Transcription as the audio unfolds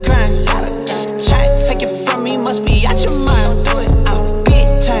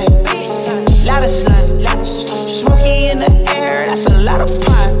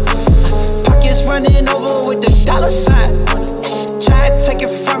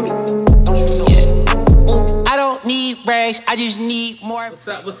I just need more. What's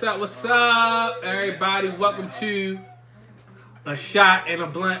up? What's up? What's up, everybody? Welcome to A Shot and a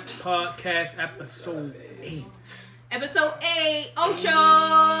Blunt podcast, episode 8. Episode 8, Ocho.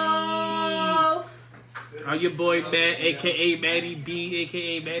 I'm your boy Matt, aka Matty B,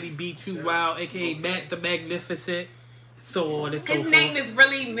 aka Matty B Too Wild, aka Matt the Magnificent. So on and so forth. His name is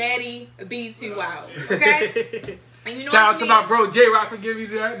really Matty B Too Wild. Okay. And you know shout out to my bro J Rock for giving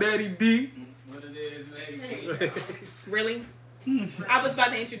me that Matty B. What it is, Matty. Really? I was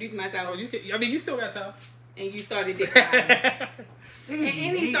about to introduce myself. You still got time. And you started dick riding.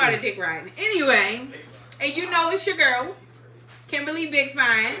 and he started dick riding. Anyway, and you know it's your girl, Kimberly Big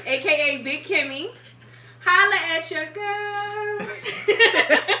Fine, aka Big Kimmy. Holla at your girl.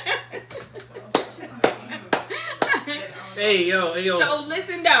 Hey yo. So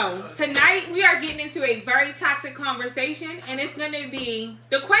listen though, tonight we are getting into a very toxic conversation, and it's gonna be,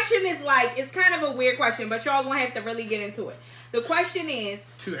 the question is like, it's kind of a weird question, but y'all gonna have to really get into it. The question is,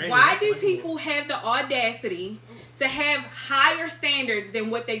 why do people have the audacity to have higher standards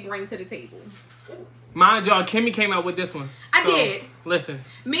than what they bring to the table? Mind y'all, Kimmy came out with this one. I did. Listen.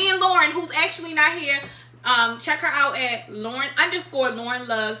 Me and Lauren, who's actually not here, check her out at Lauren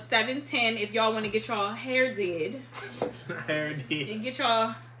Love 710 if y'all want to get y'all hair did. And get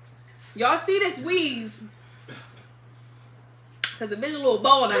y'all see this weave. Cause it been a little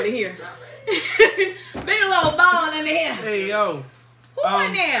ball under here. Been a little ball under here. Hey yo. Who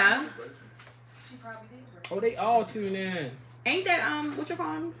in there? Oh, they all tune in. Ain't that what you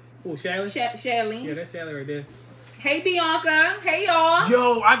call him? Oh, Shelly? Shelly. Yeah, that's Shelly right there. Hey Bianca. Hey y'all.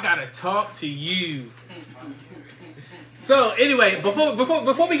 Yo, I gotta talk to you. So anyway,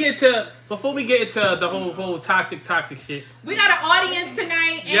 before we get to the whole toxic shit. We got an audience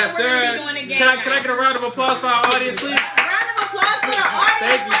tonight, and yes, we're sir. gonna be doing a game. Can I get a round of applause for our audience, please? Round of applause for our audience.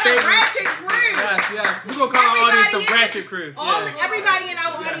 Thank you. Ratchet Crew. Yes. We're gonna call our audience the Ratchet Crew. Everybody in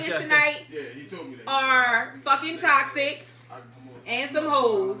our audience tonight he told me that. are fucking toxic and some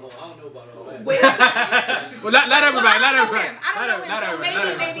hoes. I don't know about all that. Well, not everybody. I don't know him.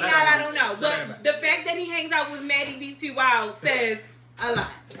 So maybe not. I don't know. But the fact that he hangs out with Matty B Too Wild says a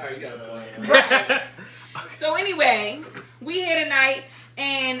lot. All right, you got a point. Right. So anyway, we here tonight,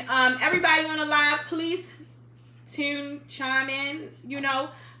 and everybody on the live, please chime in. You know,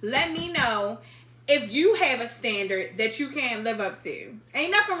 let me know if you have a standard that you can't live up to.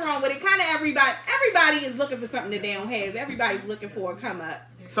 Ain't nothing wrong with it. Kind of everybody is looking for something that they don't have. Everybody's looking for a come up.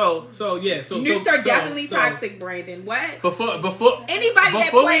 So Newts are definitely toxic, Brandon. What? Before anybody that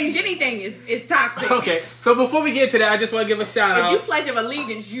pledged anything is toxic. Okay, so before we get to that, I just want to give a shout out. If you pledge of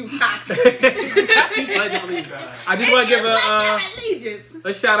allegiance, you toxic. You pledge of allegiance. I just want to give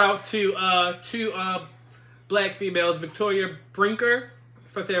a shout out to two black females, Victoria Brinker,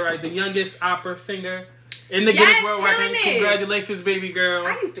 if I say it right, the youngest opera singer in the Guinness World Record. Congratulations, baby girl.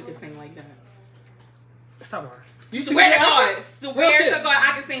 I used to sing like that. Stop her. Swear to God,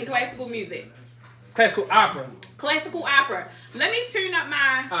 I can sing classical music. Classical opera. Let me tune up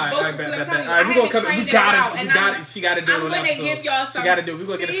my vocals. All right, we're gonna come. You got it. She got to do it. I'm gonna give y'all some. She got to do it. We're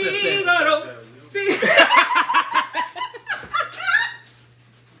gonna get a slip.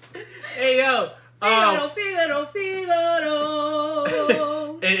 Hey yo. Figaro.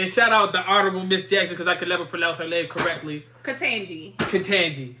 And shout out the Honorable Miss Jackson, because I could never pronounce her name correctly.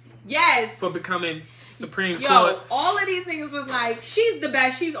 Katanji. Yes. For becoming Supreme Court. All of these niggas was like, she's the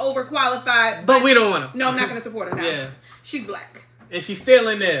best, she's overqualified. But we don't want her. No, I'm not going to support her now. Yeah. She's black. And she's still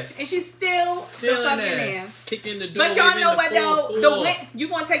in there. And she's still in there. Kicking the door. But y'all know what though? You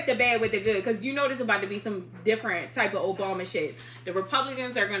gonna take the bad with the good, because you know there's about to be some different type of Obama shit. The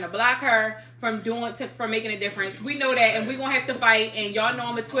Republicans are gonna block her from making a difference. We know that, and we gonna have to fight. And y'all know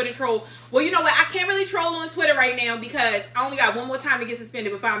I'm a Twitter troll. Well, you know what? I can't really troll on Twitter right now because I only got one more time to get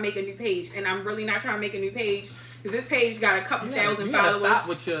suspended before I make a new page, and I'm really not trying to make a new page because this page got a couple thousand followers. Stop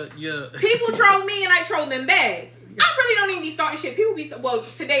with your people troll me and I troll them back. I really don't even be starting shit. People be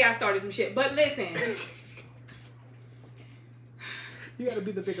today I started some shit, but listen. You gotta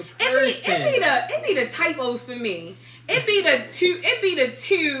be the bigger person. It be the typos for me. It be the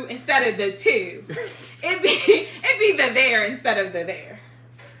two instead of the two. It be the there instead of the there.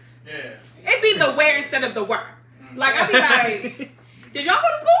 Yeah. It be the where instead of the where. Like I be like, did y'all go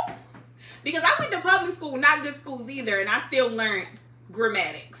to school? Because I went to public school, not good schools either, and I still learned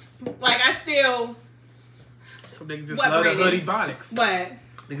grammatics. Like I still. So niggas just love the hoodie bonics. What?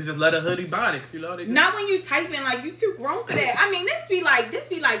 Niggas just love the hoodie bonics, you know? Not when you type in, like, you too grown for that. I mean, this be like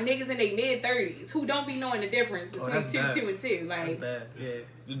niggas in their mid-30s who don't be knowing the difference between 2 and 2. Like, that's bad.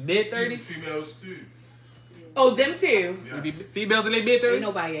 Yeah. Mid-30s? Females too. Oh, them too. Females in their mid Ain't 30s.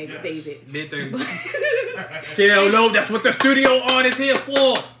 nobody ain't David. Mid 30s. Chill, no, that's what the studio on is here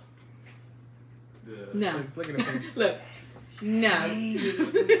for. No. Look at him. Look. No.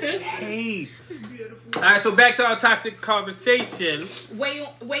 Hey. All right, so back to our toxic conversation.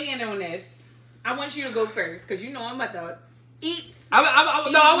 Weigh in on this. I want you to go first because you know I'm about to eat. I want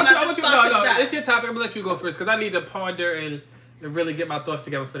you. No, up. it's your topic. I'm gonna let you go first because I need to ponder and really get my thoughts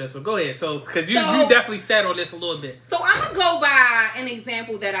together for this one. Go ahead. So, because you definitely sat on this a little bit. So I'm gonna go by an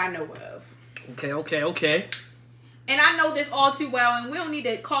example that I know of. Okay. And I know this all too well, and we don't need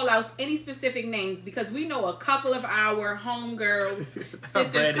to call out any specific names because we know a couple of our homegirls,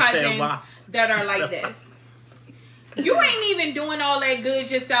 sisters, cousins that are like this. You ain't even doing all that good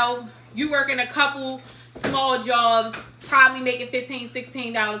yourself. You working a couple small jobs, probably making $15,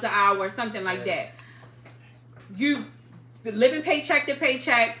 $16 an hour, something like that. You living paycheck to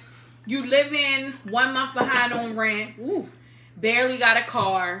paycheck. You living 1 month behind on rent. Ooh, barely got a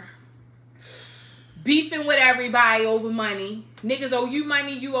car. Beefing with everybody over money. Niggas owe you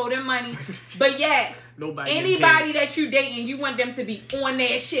money, you owe them money. But yet, anybody that you dating, you want them to be on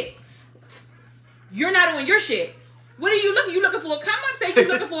their shit. You're not on your shit. What are you looking? You looking for a come up? Say you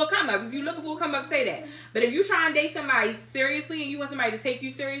looking for a come up. If you looking for a come up, say that. But if you try and date somebody seriously and you want somebody to take you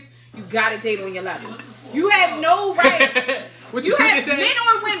serious, you gotta date on your level. You have no right. You have men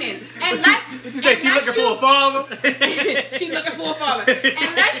or women. What you say? She looking for a farmer? She looking for a farmer.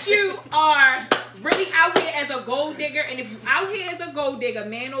 Unless you are really out here as a gold digger, and if you out here as a gold digger,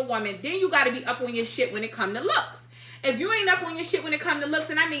 man or woman, then you got to be up on your shit when it come to looks. If you ain't up on your shit when it come to looks,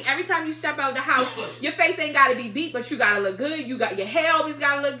 and I mean every time you step out the house, your face ain't got to be beat, but you got to look good. You got your hair always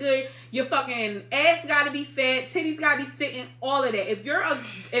got to look good. Your fucking ass got to be fat. Titties got to be sitting. All of that. If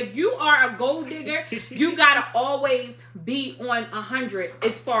you are a gold digger, you got to always be on 100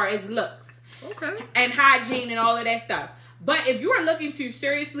 as far as looks. Okay. And hygiene and all of that stuff. But if you are looking to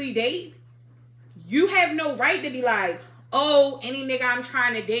seriously date, you have no right to be like, oh, any nigga I'm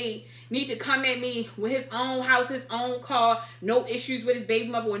trying to date need to come at me with his own house, his own car, no issues with his baby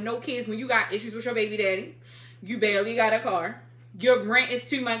mother or no kids. When you got issues with your baby daddy, you barely got a car. Your rent is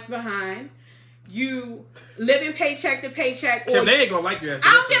 2 months behind. You living paycheck to paycheck. Kim, they ain't gonna like you. I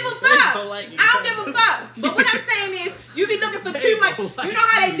don't give a fuck. I don't give a fuck. But what I'm saying is, you be looking for too much. You know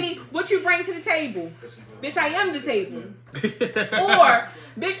how they be. What you bring to the table, bitch. I am the table. Or,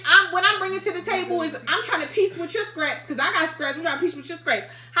 bitch, what I'm bringing to the table is I'm trying to piece with your scraps because I got scraps. I'm trying to piece with your scraps.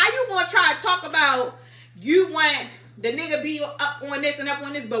 How you gonna try to talk about you want the nigga be up on this and up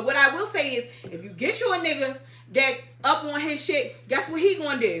on this? But what I will say is, if you get you a nigga that up on his shit, guess what he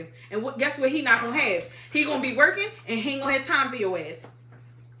gonna do? And guess what he not gonna have? He gonna be working and he ain't gonna have time for your ass.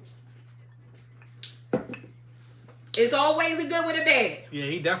 It's always a good with a bad. Yeah,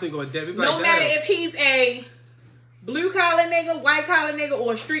 he definitely gonna dead. No matter if he's a blue collar nigga, white collar nigga,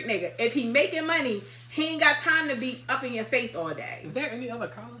 or a street nigga. If he making money, he ain't got time to be up in your face all day. Is there any other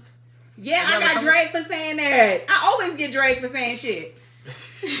collars? Yeah, I got dragged for saying that. I always get dragged for saying shit.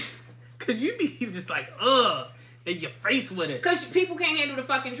 Cause you be just like, in your face with it. Cause people can't handle the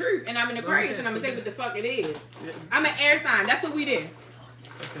fucking truth, and I'm an Aquarius, and I'm gonna say what the fuck it is. Yeah. I'm an air sign. That's what we do.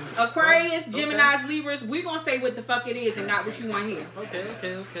 Okay. Aquarius, Geminis, Libras, we gonna say what the fuck it is and not what you want to hear.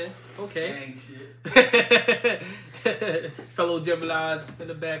 Okay. Gang shit. Fellow Geminis in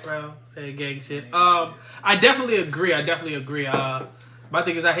the background saying gang shit. I definitely agree. My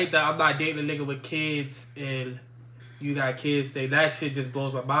thing is, I hate that I'm not dating a nigga with kids and you got kids. That shit just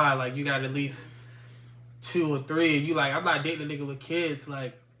blows my mind. Like, you got at least 2 or 3 and you like, I'm not dating a nigga with kids.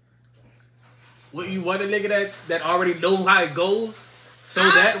 Like, what, you want a nigga that already knows how it goes? So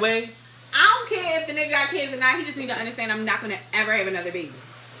that way? I don't care if the nigga got kids or not. He just need to understand I'm not going to ever have another baby.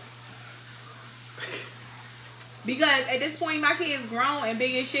 Because at this point, my kid's grown and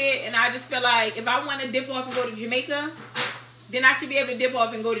big and shit. And I just feel like if I want to dip off and go to Jamaica, then I should be able to dip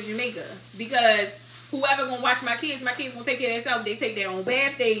off and go to Jamaica. Because whoever going to watch my kids going to take care of themselves. They take their own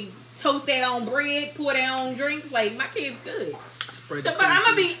bath. They toast their own bread. Pour their own drinks. Like, my kid's good.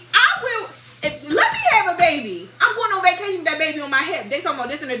 Let me have a baby. I'm going on vacation with that baby on my hip. They talking about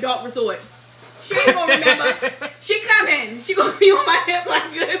this in an adult resort. She ain't gonna remember. She coming. She gonna be on my hip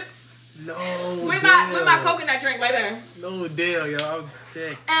like this. No. With my coconut drink like that. No deal, yo. I'm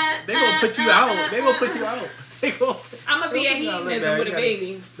sick. They gonna put you out. They gonna put you out. I'm gonna be a hedonism with a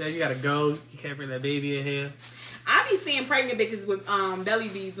baby. Man, you gotta go. You can't bring that baby in here. I be seeing pregnant bitches with belly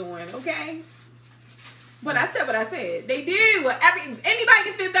beads on. Okay. But I said what I said. They do. Anybody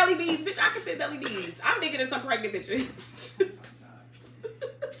can fit belly beads. Bitch, I can fit belly beads. I'm bigger than some pregnant bitches.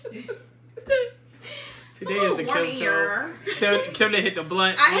 Today is the Kim show. Kim hit the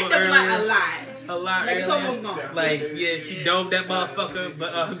blunt. I hit the blunt a lot. a lot Like, it's earlier. almost gone. Like, yeah, she domed that motherfucker.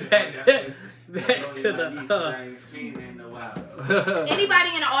 But back to Anybody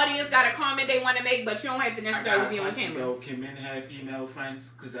in the audience got a comment they want to make, but you don't have to necessarily be on camera. Can men have female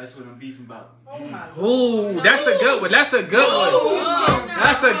friends? Because that's what I'm beefing about. Ooh, that's a good one. That's a good one.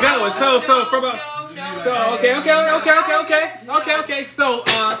 That's a good one. So from a okay. So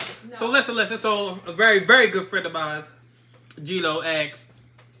listen. So a very, very good friend of mine, Gino, asks,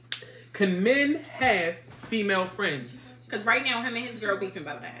 can men have female friends? Because right now, him and his girl beefing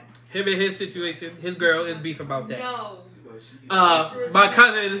about that. Him and his situation, his girl is beefing about that. No. My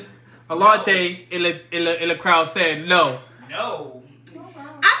cousin Alante in the crowd said no. No.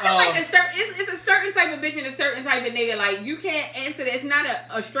 I feel like it's a certain type of bitch and a certain type of nigga. Like, you can't answer that. It's not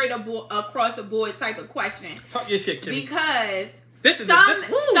a straight up across the board type of question. Talk your shit, Kimmy. Because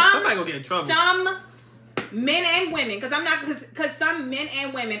somebody gonna get in trouble. Some men and women, because some men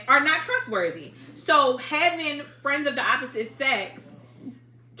and women are not trustworthy. So having friends of the opposite sex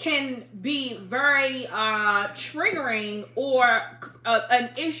can be very triggering or an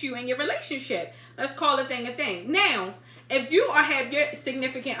issue in your relationship. Let's call a thing a thing. Now, if you have your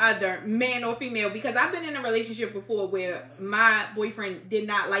significant other, man or female, because I've been in a relationship before where my boyfriend did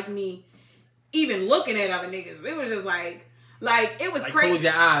not like me even looking at other niggas. It was just like it was crazy. Close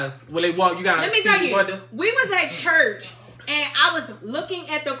your eyes. When they walk, you gotta. Let me tell you, we was at church and I was looking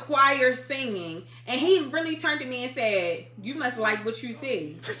at the choir singing, and he really turned to me and said, "You must like what you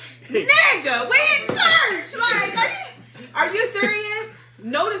see." Nigga, we in church. Like, are you serious?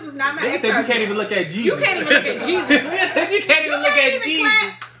 No, this was not my ex. You can't even look at Jesus. You can't even look at Jesus. You can't even look at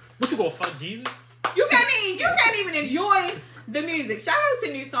Jesus. What, you gonna fuck Jesus? You can't even enjoy the music. Shout out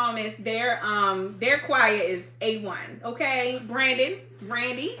to New Psalmist. Their choir is A1. Okay, Brandy.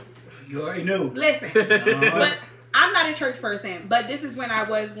 You already know. Listen, but I'm not a church person. But this is when I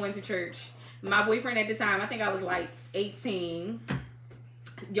was going to church. My boyfriend at the time, I think I was like 18.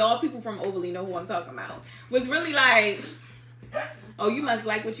 Y'all people from Overly know who I'm talking about. Was really like, oh, you must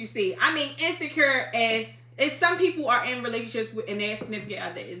like what you see. I mean, insecure as some people are in relationships with, and their significant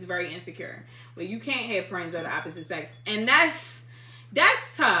other is very insecure. But you can't have friends of the opposite sex, and that's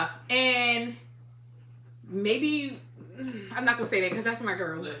tough. And maybe I'm not gonna say that because that's my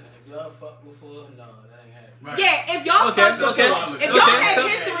girl. Listen, if y'all fucked before, no, that ain't happening. Right. Yeah, if y'all fucked before, if y'all have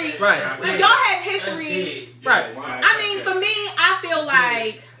history, right? If y'all have history, right? I mean, for me, I feel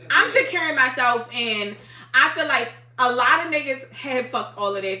like I'm securing myself, and I feel like a lot of niggas have fucked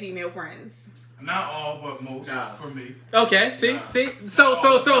all of their female friends. Not all, but most for me. Okay, see. So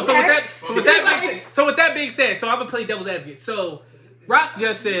with that being said, so I'm gonna play devil's advocate. So Rock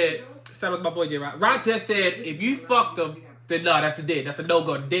just said, shout out to my boy J Rock. Rock just said, if you fucked them, then no, that's a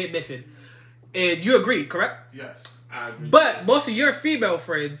no-go, dead mission. And you agree, correct? Yes. I agree. But most of your female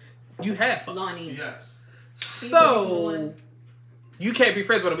friends, you have fucked. Lonnie. Yes. So you can't be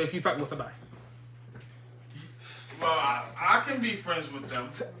friends with them if you fuck with somebody. Well, I can be friends with them.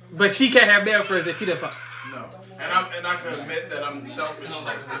 But she can't have male friends that she didn't fuck. No. And I can admit that I'm selfish.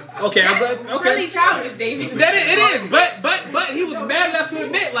 Okay, That's okay. really childish, David. That it is, but he was mad enough to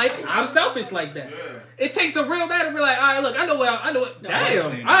admit, like, I'm selfish like that. Yeah. It takes a real man to be like, all right, look, I know what. Damn.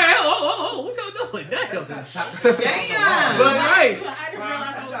 understand. All right, what y'all doing? Damn. Damn. But right. I didn't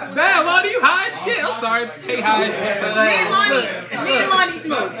realize it was Damn, Lonnie, you high as shit. I'm sorry. Tay high as shit. Me and Lonnie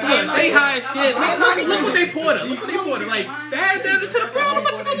smoke. They high as shit. Look what they poured up. Like, down to the problem.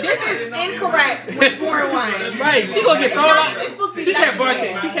 What you gonna do? This is incorrect with foreign wine. Right, she gonna get thrown out. It's supposed to be She can't like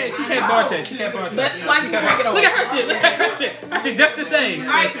bartend. She can't bartend. But why you drink it all? Look at her shit. Her shit just the same. All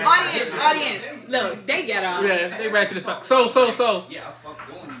right, audience. Look, they get up. Yeah, they ratchet as fuck. So. Yeah, I fucked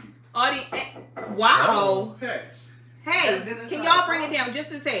on you. Audience. Wow. Yes. Hey, can y'all bring it down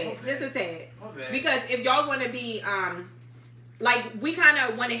just a tad? Because if y'all want to be, like, we kind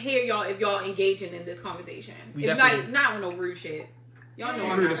of want to hear y'all if y'all engaging in this conversation. If like, not on no rude shit. Y'all know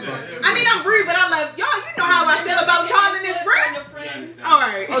I'm Rude not. as fuck. I mean, I'm rude, but I love y'all. You know how I feel about y'all in this room. All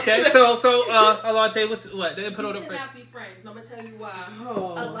right. Okay, so Alante, what? They put on the We friends. cannot be friends. And I'm gonna tell you why.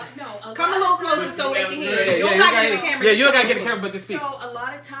 Oh. Come a little closer so they can hear. Yeah, You don't gotta get in the camera. Yeah, you don't gotta get in the camera, but just speak. So a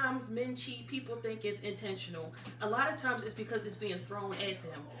lot of times men cheat, people think it's intentional. A lot of times it's because it's being thrown at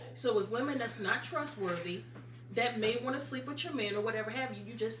them. So as women that's not trustworthy, that may want to sleep with your man or whatever have you,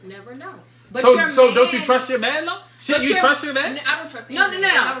 you just never know. But So your don't you man- trust your man though? Should But you your- trust your man? I don't trust No. anyone.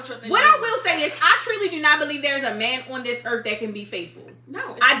 I don't trust What anyone. I will say is, I truly do not believe there is a man on this earth that can be faithful.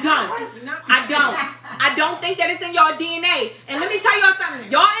 No, it's I not. don't. It's not. I don't think that it's in y'all DNA. And let me tell y'all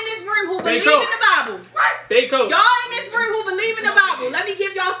something. Y'all in this room who They believe go. in the Bible. They go. Y'all in this room who believe in the Bible. Let me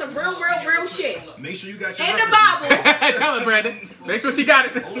give y'all some some real shit. Make sure you got your In the Bible. Tell her, Brandon. Make sure she got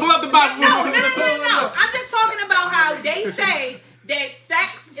it. Pull up the Bible. No. I'm just talking about how they say that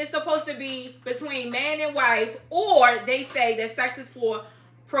sex is supposed to be between man and wife, or they say that sex is for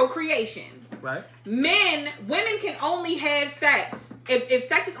procreation. Right. Women can only have sex. If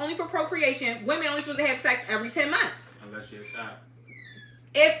sex is only for procreation, women only supposed to have sex every 10 months. Unless you're not.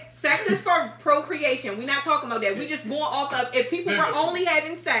 If sex is for procreation, we're not talking about that. We just going off of if people were only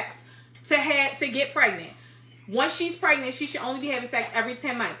having sex to get pregnant. Once she's pregnant, she should only be having sex every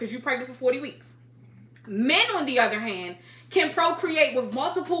 10 months because you're pregnant for 40 weeks. Men, on the other hand, can procreate with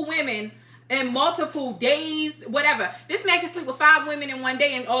multiple women in multiple days, whatever. This man can sleep with 5 women in one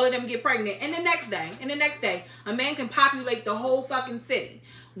day and all of them get pregnant. And the next day, a man can populate the whole fucking city.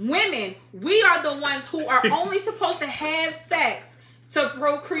 Women, we are the ones who are only supposed to have sex to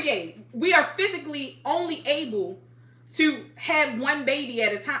procreate. We are physically only able to have one baby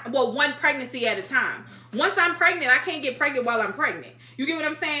at a time. Well, one pregnancy at a time. Once I'm pregnant, I can't get pregnant while I'm pregnant. You get what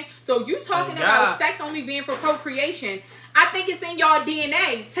I'm saying? So you talking about sex only being for procreation. I think it's in y'all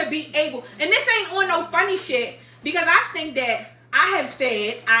DNA to be able, and this ain't on no funny shit, because I think that I have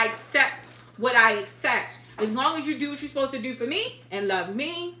said I accept what I accept. As long as you do what you're supposed to do for me and love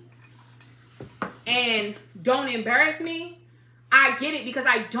me and don't embarrass me, I get it, because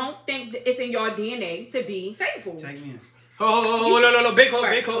I don't think that it's in your DNA to be faithful. Take me in. Oh, no. Big Coat.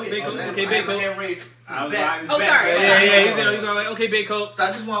 Okay, Big Coat. Oh, sorry. Yeah. He's like, okay, Big Coat. So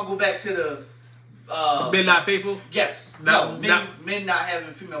I just want to go back to the... men not faithful? Yes. Men not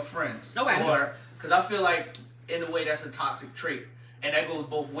having female friends. Okay. Or, because I feel like, in a way, that's a toxic trait. And that goes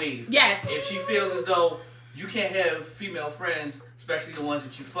both ways. Yes. If she feels as though you can't have female friends, especially the ones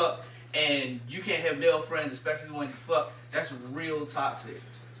that you fuck, and you can't have male friends, especially the ones you fuck, that's real toxic.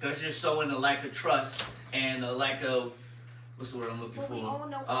 That's just showing a lack of trust and a lack of, what's the word I'm looking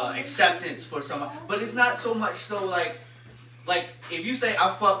for? Acceptance for somebody. But it's not so much so like if you say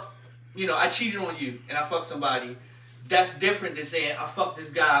I cheated on you and I fucked somebody, that's different than saying I fucked this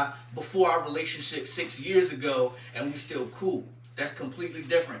guy before our relationship 6 years ago and we still cool. That's completely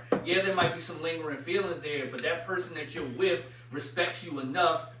different. Yeah, there might be some lingering feelings there, but that person that you're with respects you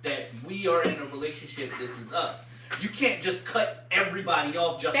enough that we are in a relationship. This is us. You can't just cut everybody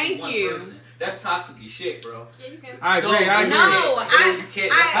off just for one person. That's toxic as shit, bro. Yeah, you can. I agree. I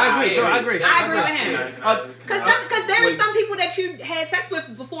agree with him. Because there are some people that you had sex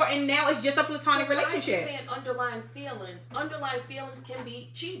with before, and now it's just a platonic relationship. I'm saying underlying feelings. Underlying feelings can be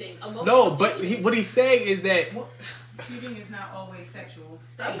cheating. No, but what he's saying is that cheating is not always sexual.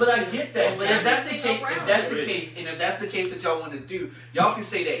 But I get that. But if that's the case that y'all want to do, y'all can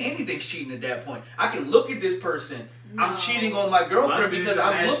say that anything's cheating at that point. I can look at this person. No. I'm cheating on my girlfriend because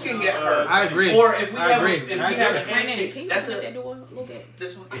I'm looking at her. I agree. Or if we have a handshake, that's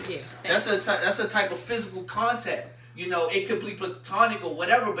a type of physical contact. You know, it could be platonic or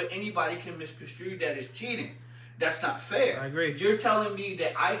whatever, but anybody can misconstrue that as cheating. That's not fair. I agree. You're telling me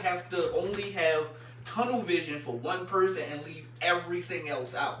that I have to only have tunnel vision for one person and leave everything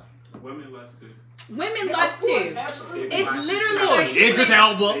else out. Women lust too. Women lust too. Absolutely. It's literally like Idris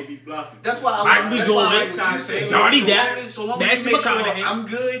Elba. That's why I Michael Jordan, Johnny Depp, so long as you make sure I'm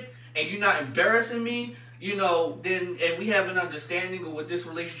good and you're not embarrassing me, you know, then and we have an understanding of what this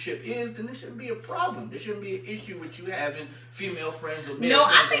relationship is, then there shouldn't be a problem. There shouldn't be an issue with you having female friends or male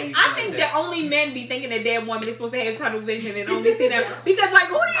friends. I think that only men be thinking that their woman is supposed to have tunnel vision and only see them because, like,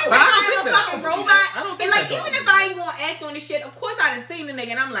 who do you think I am, a fucking robot? I don't think and like, even if I ain't gonna act on this shit, of course I done seen the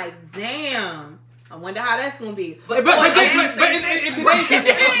nigga and I'm like, damn. I wonder how that's gonna be. But in today's day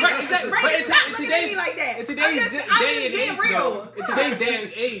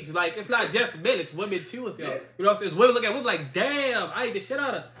and age, like it's not just men, it's women too. With y'all, you know what I'm saying? It's women look at women like, damn, I ate the shit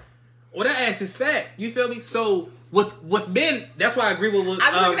out of. Well, that ass is fat. You feel me? So with men, that's why I agree with.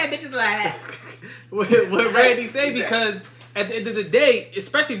 I be looking at bitches like that. what Randy say because at the end of the day,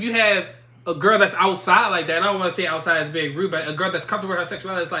 especially if you have a girl that's outside like that, and I don't want to say outside as being rude, but a girl that's comfortable with her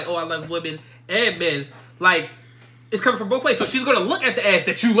sexuality, it's like, oh, I love women and men. Like, it's coming from both ways. So she's going to look at the ass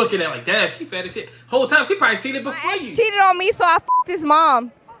that you looking at like, damn, she fat as shit. Whole time, she probably seen it before my ex you. cheated on me, so I fucked his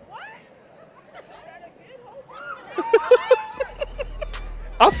mom.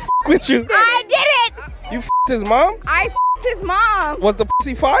 I f*** with you. I did it. You f***ed his mom? I f***ed his mom. Was the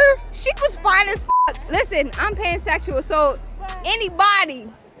pussy fire? She was fine as f***. Listen, I'm pansexual, so anybody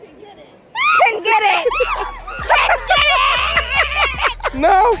can get it. Can get it. No,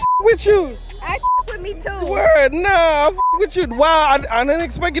 I f*** with you. I f*** with me too. Word, nah, I f*** with you. Wow, I didn't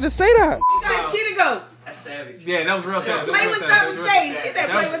expect you to say that. She to go. That's savage. Yeah, that was real savage. Play with something safe. She said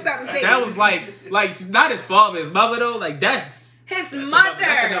play with something safe. That was like not his father, his mother though. Like that's His mother.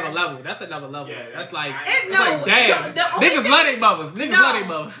 That's another level. That's another level. Yeah, that's like, no, damn. the only Niggas love their mothers. Niggas love their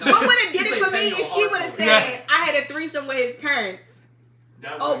mothers. What would have did it for me if she would have said, I had a threesome with his parents?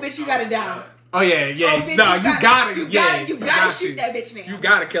 Oh, bitch, you got it down. Oh yeah. Oh, bitch, No, you gotta shoot that bitch now. You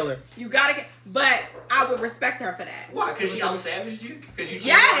gotta kill her. You gotta but I would respect her for that. Why? Because she out-savaged you?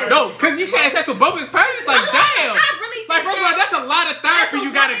 Yes. No, because you had sex with both his parents? Like, damn. I really like, think bro, that's a lot of therapy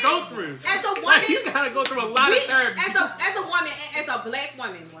you gotta woman, go through. As a woman, like, you gotta go through a lot of therapy. As a woman, as a black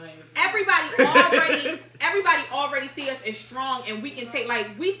woman, everybody already see us as strong, and we can take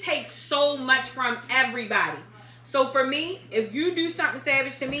we take so much from everybody. So for me, if you do something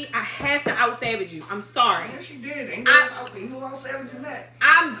savage to me, I have to out-savage you. I'm sorry. Yeah, she did. Ain't no out-savage in that.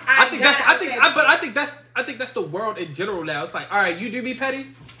 I think that's the world in general now. It's like, all right, you do me petty,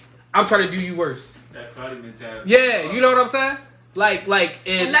 I'm trying to do you worse. That Cardi mentality. Yeah, you know what I'm saying? Like,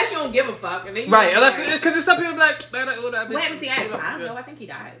 unless you don't give a fuck, and then you right? Unless because there's some people like, man, what happened to Alex? I don't know. I think he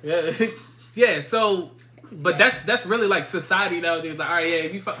died. Yeah, yeah. So, but that's really like society nowadays. Like, all right, yeah,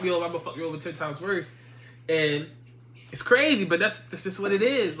 if you fuck me over, I'm gonna fuck you over 10 times worse, and it's crazy, but that's just what it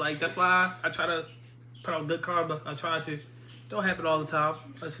is. Like, that's why I try to put out good karma. I try to. Don't happen all the time.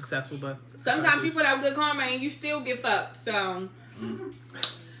 I'm successful, but sometimes you put out good karma and you still get fucked. So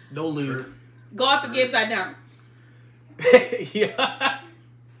no lube. God forgives, I don't. Yeah.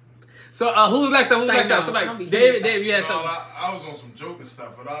 So who's next? Somebody. David, you had something. I was on some joking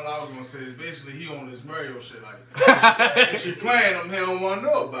stuff, but all I was gonna say is basically he on this Mario shit. Like, if she playing him, he don't want to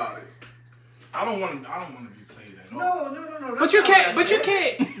know about it. I don't want to be played at all. No. But you can't.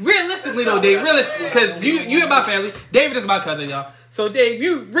 Realistically though, Dave. Realistically, because you and my family. David is my cousin, y'all. So Dave,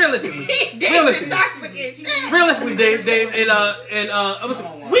 you realistically, Dave,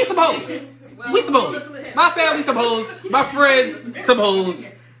 and we suppose. We suppose. My family suppose. My friends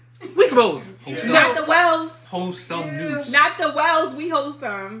suppose. We suppose. Not the Wells. Wholesome news. Not the Wells. We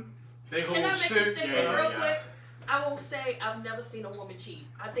wholesome. They Can I make a shit. statement real quick? I will say I've never seen a woman cheat.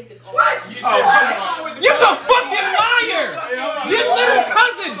 I think it's all What? right. You a fucking liar! Your little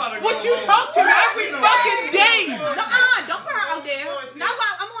cousin, what you talk to every fucking day. Don't put her out there. Not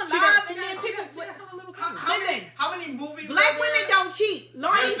while I'm on live and then people. Listen, how many movies? Black women don't cheat.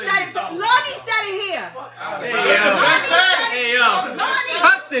 Lonnie said it here. Hey, yo.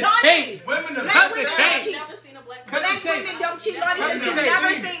 Cut the tape. Black women don't cheat. Never seen a black Black women don't cheat. Lonnie said the she's tape. never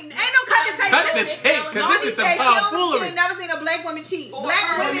seen. Ain't no cut the tape. Cut the tape, because Lonnie this is some said she tomfoolery. ain't never seen a black woman cheat.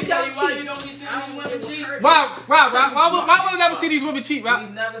 Black women don't Why you cheat. don't be seeing these women cheat? Why would we never see these women cheat, Rob?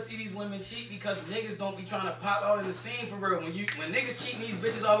 We never see these women cheat because niggas don't be trying to pop out in the scene for real. When niggas cheat, these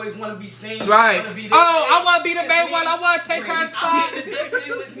bitches always want to be seen. Right. Wanna be this I want to be the main one. I want to take her I'm spot. getting the dick to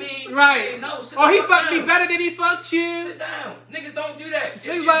you, it's me. Right. Hey, no, sit Or he down. fucked me better than he fucked you. Sit down. Niggas don't do that.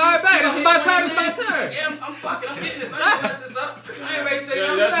 Niggas like, all right, babe, this is my turn, it's my turn. Yeah, I'm fucking, I'm getting this. I ain't mess this up. I ain't ready to say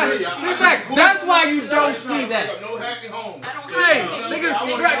Yeah, nothing. that's me. In fact, that's why you don't see that. No happy home. Hey,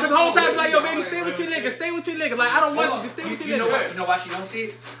 niggas, because the whole time, like, yo, baby, stay with your nigga, stay with your nigga. Like, I don't want you, just stay with your You know nigga. what? You know why she don't see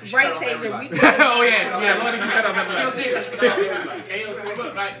it? She Right, cut off Tasia, everybody. Oh, yeah, Lord, you cut off She don't see everybody. it. She cut off everybody. Hey, yo, so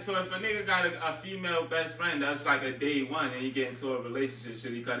look, like, so if a nigga got a female best friend that's like a day one and you get into a relationship,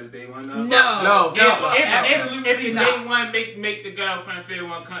 should he cut his day one off? No. If the day one make the girlfriend feel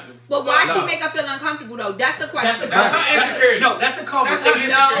uncomfortable. But why she make her feel uncomfortable though? That's the question. That's a conversation.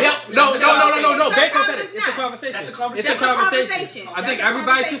 No. Bacon Sometimes said it. it's It's a not. conversation. That's a It's conversation. a conversation. conversation. I think That's a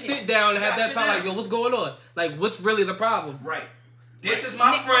everybody should conversation. sit down and have that Sit talk. down. Like, yo, what's going on? Like, what's really the problem? Right. This is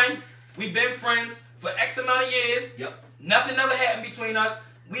my friend. We've been friends for X amount of years. Yep. Nothing ever happened between us.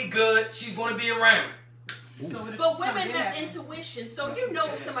 We good. She's going to be around. But women have intuition, so you know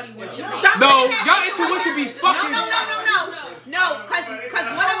if somebody wants you. No, y'all intuition be fucking. No, because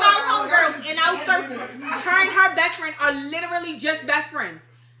one of our homegirls in our circle, her and her best friend are literally just best friends.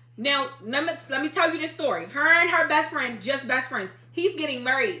 Now, let me tell you this story. Her and her best friend, just best friends. He's getting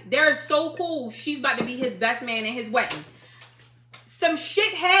married. They're so cool. She's about to be his best man in his wedding. Some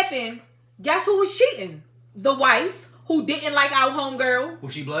shit happened. Guess who was cheating? The wife, who didn't like our homegirl.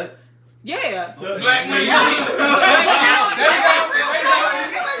 Was she blood? Yeah. Black women.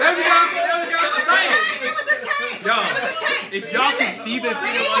 Yo, if y'all can see this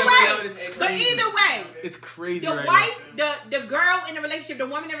thing on it's crazy. But either way, It's crazy the right wife, the girl in the relationship, the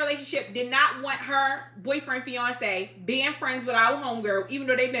woman in the relationship did not want her boyfriend, fiance, being friends with our homegirl, even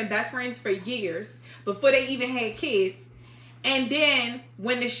though they've been best friends for years, before they even had kids. And then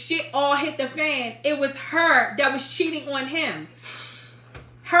when the shit all hit the fan, it was her that was cheating on him.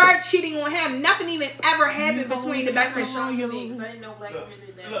 her cheating on him. Nothing even ever happened between the best friends. I didn't know black women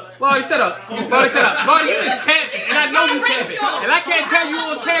did that. Marty, shut up. Marty, shut up. Marty, you is camping, and I know you camping. And I can't tell you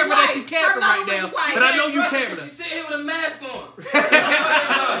on camera that you camping right now, but I know you camping. She's sitting here with a mask on.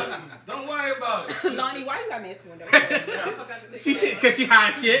 Don't worry about it. Lonnie, why you got mask on though? She said because she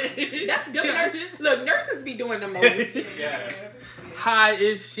high shit. That's good. Look, nurses be doing the most. Yeah. High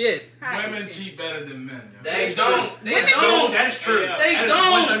as shit. Women cheat better than men. Yo. They don't. They don't. That is true. Yeah. They That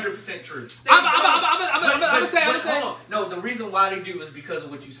don't. is 100% true. I'm gonna say. Hold on. No, the reason why they do is because of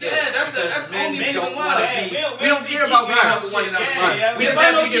what you said. Yeah, that's Because the men only reason don't why. wanna be. We don't care about being number one and number two. Yeah, We If just I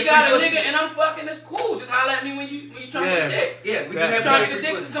have know to she get got a free nigga pussy. and I'm fucking, it's cool. Just holler at me when you trying to get dick. Yeah, we Yeah. just Trying have to to get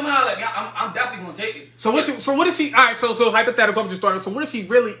dick, get just come holler at me. I'm definitely gonna take it. So what if she? All right. So hypothetical. I'm just starting. So what if she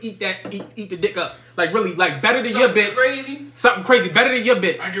really eat the dick up? Like really, like better than your Something bitch. crazy. Something crazy, better than your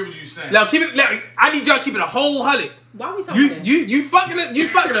bitch. I get what you're saying. Now keep it. Now, I need y'all to keep it a whole 100. Why we talking? You fucking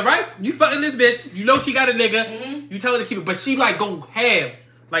her, right? You fucking this bitch. You know she got a nigga. Mm-hmm. You tell her to keep it, but she like go ham,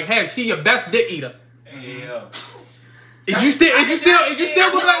 like ham. She your best dick eater. Yeah. Is you still gonna be like,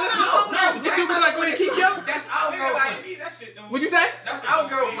 No, is you still gonna be like, go ahead, keep yo? That's our girlfriend. What'd you say? That's our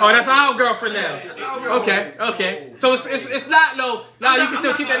girlfriend. Oh, that's our girlfriend now. That's our girlfriend. Okay. So it's not no. Nah, you can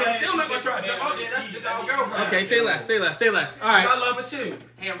still keep I'm that. still not gonna try to jump out there. That's just our girlfriend. Okay, say less. All right. I love her too.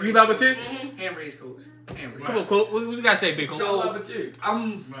 You love her too? Hand raised coach. Hand raised. Come on, Cole. What you gotta say, Big Cole? So I love her too.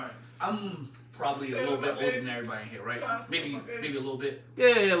 I'm probably a little bit older than everybody in here, right? Maybe a little bit.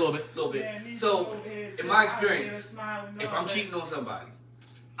 Yeah, a little bit. So, in my experience, if I'm cheating on somebody,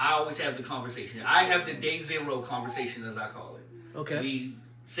 I always have the conversation. I have the day zero conversation, as I call it. Okay. We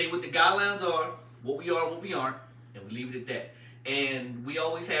say what the guidelines are, what we are, what we aren't, and we leave it at that. And we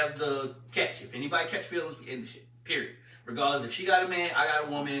always have the catch. If anybody catch feelings, we end the shit. Period. Regardless if she got a man, I got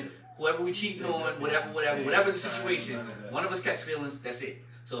a woman, whoever we cheating on, whatever the situation, one of us catch feelings, that's it.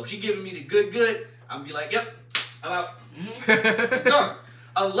 So if she giving me the good, I'm gonna be like, yep, I'm out. Done.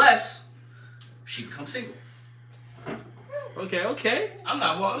 Unless she becomes single. Okay. I'm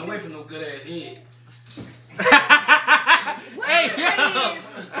not walking away from no good ass head. Hey, Is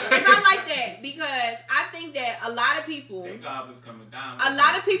I like that because I think that a lot of people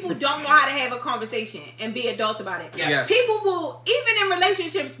don't know how to have a conversation and be adults about it. Yes. People will, even in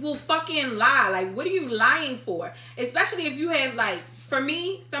relationships, will fucking lie. Like, what are you lying for? Especially if you have, like, for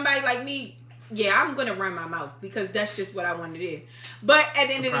me, somebody like me, yeah, I'm gonna run my mouth because that's just what I want to do. But at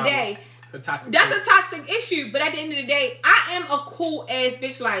the end of the day, that's a toxic issue. But at the end of the day, I am a cool ass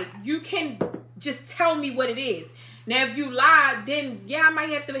bitch. Like, you can just tell me what it is. Now, if you lie, then yeah, I might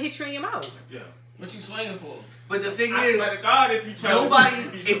have to hit you in your mouth. Yeah. What you swinging for? But the thing I is, swear to God, if you try nobody. to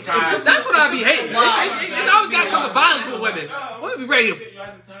be surprised. That's what I be hating. It always got to come with violence with women. Women be ready to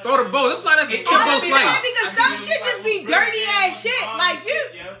throw the bow. That's why that's a kid both slaves. Because some shit just be dirty ass shit. Like, you.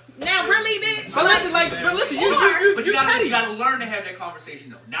 Now, really, bitch? But listen, you gotta learn to have that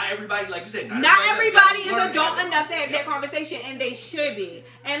conversation though. Not everybody, like you said, not everybody is adult enough to have that conversation, and they should be.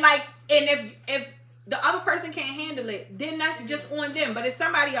 And like, and if the other person can't handle it, then that's just on them. But it's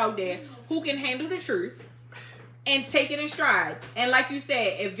somebody out there who can handle the truth and take it in stride. And like you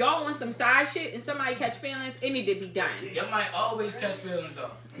said, if y'all want some side shit and somebody catch feelings, it need to be done. You might always catch feelings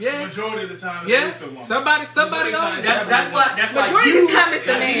though. Yeah. Majority of the time, yeah. Somebody always. That's why. Majority of the time, it's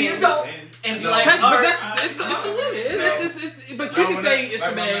the man. And be like, but it's the women. But you can say it's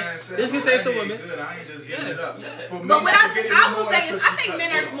the man. This can say it's the woman. I ain't just giving it up. But what I will say is, I think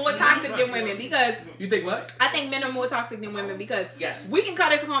men are more toxic than women because. You think what? I think men are more toxic than women because yes, we can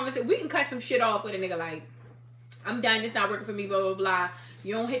cut this conversation. We can cut some shit off with a nigga like, I'm done. It's not working for me. Blah blah blah.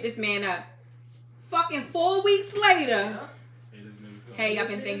 You don't hit this man up. Fucking 4 weeks later. Hey, I've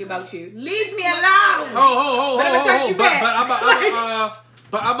been thinking about you. Leave me alone. But I'm gonna set you back.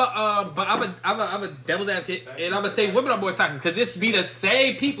 But I'm a devil's advocate, and I'm gonna say women are more toxic because it's be the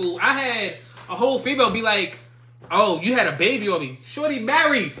same people. I had a whole female be like, "Oh, you had a baby on me, shorty,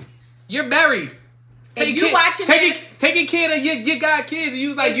 married. You're married. Taking care of your got kids, and you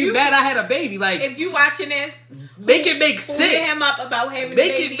was like, you mad I had a baby? Like, if you watching this, make it make sense. Hit him up about having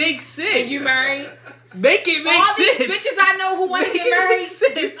make a baby. It make sense. And you married. Make it make All sense. These bitches I know who want to get married,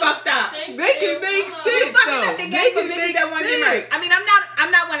 they fucked up. Make it make sense. Fucking up the game for bitches that want to get married. I mean,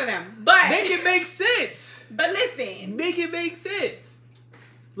 I'm not one of them, but make it make sense. But listen, make it make sense.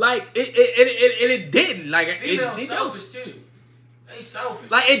 Like it didn't. Like females it selfish too. They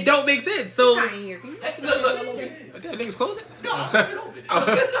selfish. Like it don't make sense. So look. That niggas close it. No,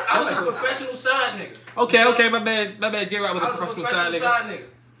 I was a professional side nigga. Okay, my man J-Rock was a professional side nigga.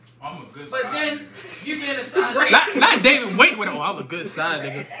 I'm a good but side then nigga. You being a side nigga. Not David Wake with him. I'm a good side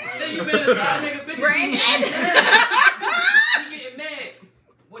nigga. Then you being a side nigga, bitch. Brandon. You getting mad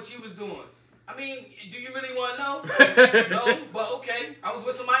what you was doing. I mean, do you really want to know? No, but okay. I was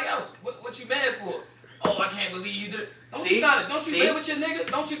with somebody else. What you mad for? Oh, I can't believe you did it. Don't you got it? Don't you live with your nigga?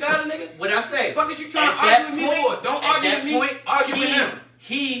 Don't you got a nigga? What I say? The fuck is you trying to argue with me for? Don't argue with me. Argue with him.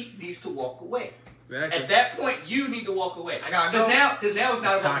 He needs to walk away. Exactly. At that point, you need to walk away. I gotta go. Because now it's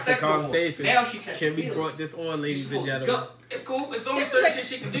not about Toxic sex no more. conversation. Now she can't. Can we brought this on, ladies and gentlemen? Go. It's cool. It's only certain shit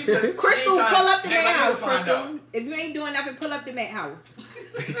she can do. Cause Crystal, she ain't pull up to act that like house, you'll find Crystal. out. If you ain't doing nothing, pull up to that house.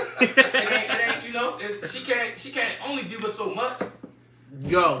 It ain't, you know, she can't only do but so much.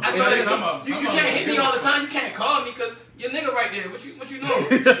 Yo, That's why you can't hit me all the time. You can't call me because your nigga right there. What you know?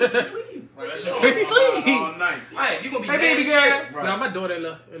 Just leave. All night. Right, you gonna be hey, mad baby as girl. shit. Right. No, my daughter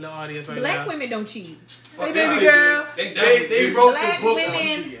in the audience right Black now. women don't cheat. Hey, baby girl. They wrote Black the book on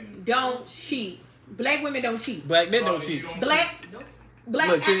women cheating. don't cheat. Black women don't cheat. Black men don't cheat. Black Look,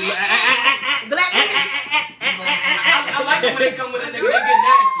 women. I like when they come with a nigga, they get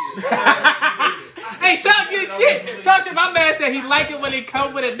nasty. Hey, talk your shit. Talk shit. My man said he like it when they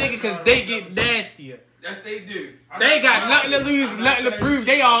come with a nigga because they get nastier. Yes, they do. They ain't got nothing to lose, nothing to prove.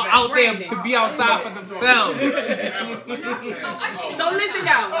 They all out there to be outside for themselves. So listen,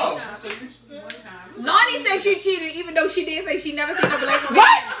 y'all. Lonnie said she cheated, even though she did say she never seen a black woman.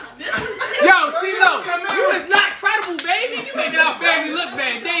 What? Yo, CeeLo, you is not credible, baby. You making our family look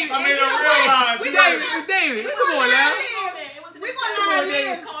bad, David. David, come on now. We're gonna let her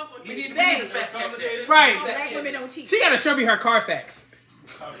live. We need to fact check that. Right. Black women don't cheat. She gotta show me her Carfax.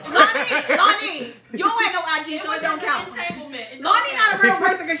 Lonnie, you don't have no IG, so it don't count. Lonnie not a real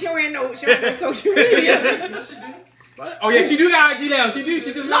person because she don't have no social media. Oh yeah, she do got IG now. She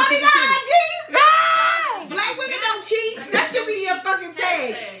just Lonnie got IG? No! Black women don't cheat. That should be your fucking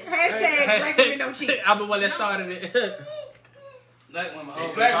tag. Hashtag black women don't cheat. I'm the one that started it. Black women.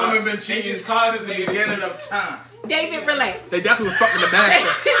 Black women been cheating since the beginning of time. David, relax. They definitely was fucking the master.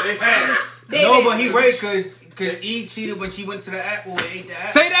 They have. No, but he right because Eve cheated when she went to the apple and ate the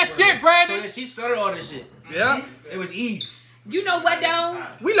apple. Say that shit, Brandon. So that she started all this shit. Yeah. It was Eve. You know what though?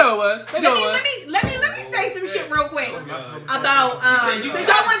 We know it was. They know it was. Let me say some shit real quick about since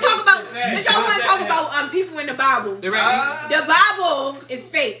y'all want to talk about people in the Bible. The Bible is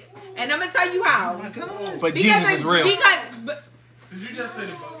fake, and I'm gonna tell you how. But Jesus is real. Did you just say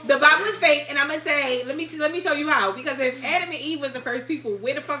the Bible? The Bible is fake, and I'm gonna say let me show you how. Because if Adam and Eve was the first people,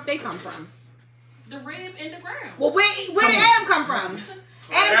 where the fuck they come from? The rib in the ground. Well, where did Adam come from?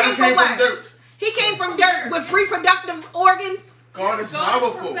 Adam came from what? Dirt. He came from dirt with reproductive organs. God is God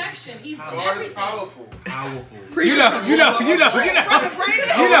powerful. is perfection. He's God everything. is powerful. Powerful. You know,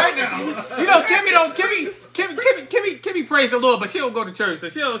 Kimmy praise the Lord, but she don't go to church, so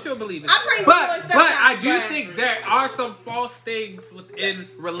she'll believe it. I praise the Lord sometimes, but I do think there are some false things within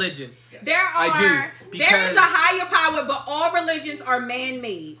religion. There is a higher power, but all religions are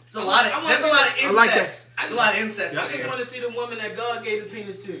man-made. There's a lot of incest. I like that. There's a lot of incest. I just want to see the woman that God gave the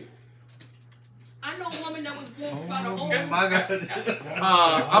penis to. I know a woman that was born by the old. My God.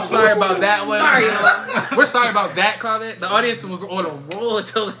 I'm sorry about that one. Sorry. We're sorry about that comment. The audience was on a roll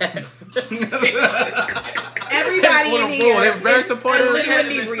until that. Everybody on in a here roll. They're very supportive. She had to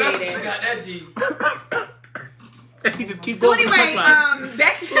be special. inebriated. She got that deep. He just keeps So going. anyway,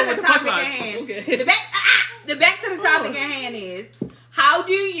 back to Going with the the topic at punchlines. hand. Okay. The back to the topic at hand is: how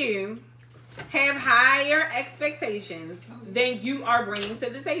do you have higher expectations than you are bringing to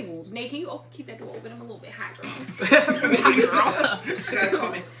the table? Nate, can you keep that door open? I'm a little bit hot, girl.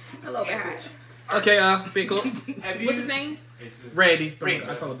 A little bit hot. Okay, Big Cool. What's his name? Randy.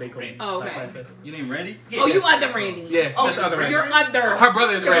 I call him Big Cool. Oh, okay. You named Randy? Oh, you other Randy. Yeah, that's the other Randy. You're other. Her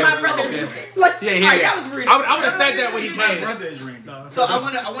brother is Randy. My brother's. Yeah. Like, Yeah, alright, that was rude. I would have said that when he My came. brother is Randy. So I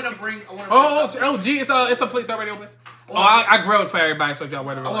wanna bring. Gee, it's a place already open. I grilled for everybody, so if y'all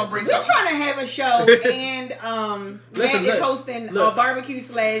want to. I want to bring. We're trying to have a show, and Matt is hosting a barbecue /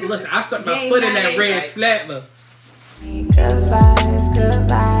 Listen, I stuck my game foot in that night. red slapper. Good vibes, good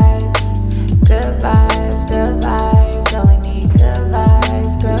vibes, good vibes, good vibes. Only need good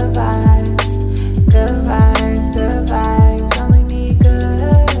vibes, good vibes, good vibes, good vibes. Only need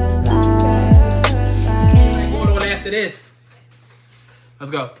good vibes. Going on after this.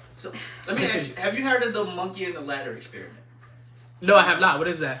 Let's go. So let me ask you: have you heard of the monkey and the ladder experiment? No, I have not. What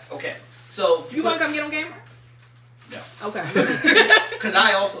is that? Okay, so You want to come get on camera? No. Okay. Because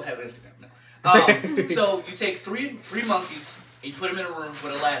I also have Instagram now. So you take three monkeys and you put them in a room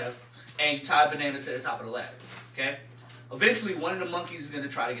with a ladder and you tie a banana to the top of the ladder. Okay. Eventually, one of the monkeys is going to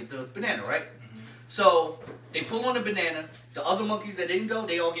try to get the banana, right? So they pull on the banana. The other monkeys that didn't go,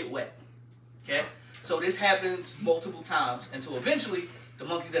 they all get wet. Okay. So this happens multiple times until eventually the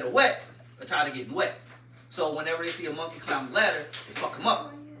monkeys that are wet are tired of getting wet. So whenever they see a monkey climb the ladder, they fuck him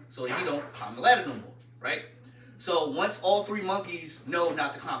up. so that he don't climb the ladder no more, right? So once all 3 monkeys know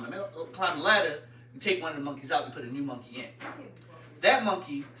not to climb the ladder, you take one of the monkeys out and put a new monkey in. That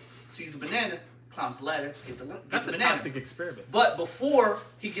monkey sees the banana, climbs the ladder, gets the banana. That's a toxic experiment. But before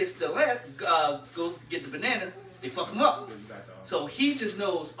he gets the ladder, goes to get the banana, they fuck him up. So he just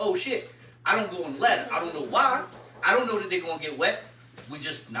knows, oh shit, I don't go on the ladder. I don't know why. I don't know that they're gonna get wet. We're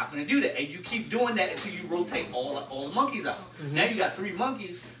just not gonna do that. And you keep doing that until you rotate all the monkeys out. Now you got 3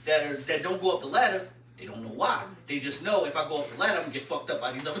 monkeys that don't go up the ladder. They don't know why. They just know if I go up the ladder, I'm gonna get fucked up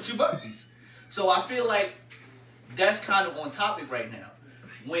by these other 2 monkeys. So I feel like that's kind of on topic right now.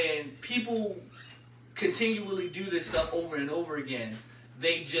 When people continually do this stuff over and over again,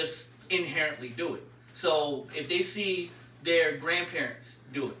 they just inherently do it. So if they see their grandparents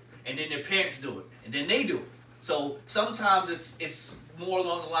do it, and then their parents do it, and then they do it. So sometimes it's more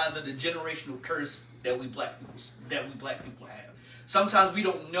along the lines of the generational curse that we black people have. Sometimes we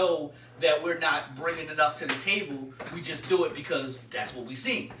don't know that we're not bringing enough to the table. We just do it because that's what we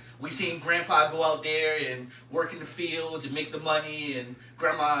seen. We seen grandpa go out there and work in the fields and make the money, and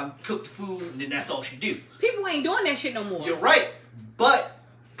grandma cook the food, and then that's all she do. People ain't doing that shit no more. You're right, but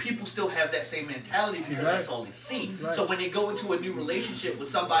people still have that same mentality because that's all they see. Right. So when they go into a new relationship with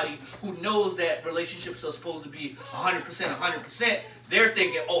somebody who knows that relationships are supposed to be 100%, they're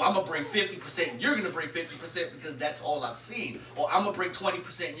thinking, oh, I'm going to bring 50% and you're going to bring 50% because that's all I've seen. Or I'm going to bring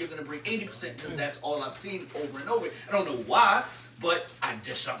 20% and you're going to bring 80% because that's all I've seen over and over. I don't know why, but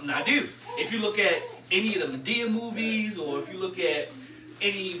just something I do. If you look at any of the Medea movies, or if you look at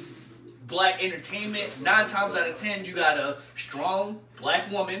any black entertainment, 9 times out of 10, you got a strong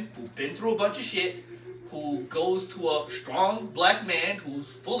black woman who's been through a bunch of shit, who goes to a strong black man who's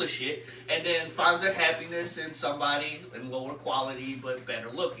full of shit, and then finds her happiness in somebody in lower quality but better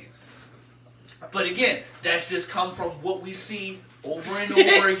looking. But again, that's just come from what we see over and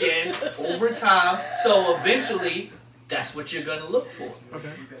over again, over time. So eventually, that's what you're gonna look for.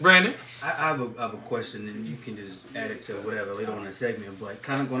 Okay. Brandon? I have a question, and you can just add it to whatever later on in the segment, but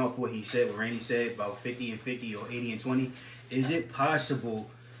kind of going off what he said, what Randy said about 50 and 50 or 80 and 20, is it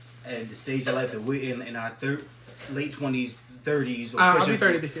possible at the stage of life that we're in our late 20s, 30s, or I'll be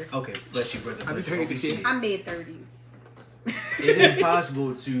 30 this year. Okay, bless you, brother. I'll be 30 this year. I'm mid-30s. Is it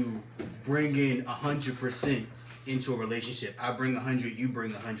possible to bring in 100% into a relationship? I bring 100, you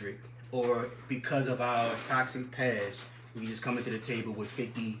bring 100. Or because of our toxic past, we just come into the table with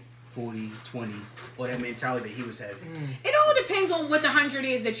 50, 40, 20, or that mentality that he was having. It all depends on what the 100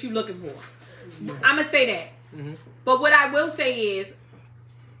 is that you're looking for. I'm going to say that. But what I will say is,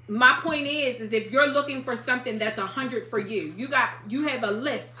 my point is if you're looking for something that's 100 for you, you have a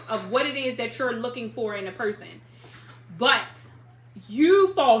list of what it is that you're looking for in a person, but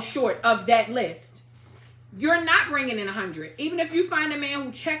you fall short of that list. You're not bringing in 100. Even if you find a man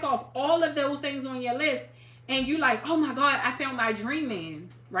who check off all of those things on your list, and you like, oh my God, I found my dream man,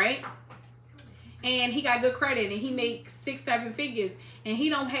 right? And he got good credit, and he makes 6-7 figures, and he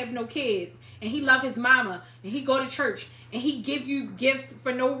don't have no kids, and he love his mama, and he go to church, and he give you gifts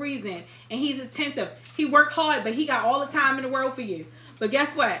for no reason, and he's attentive. He work hard, but he got all the time in the world for you. But guess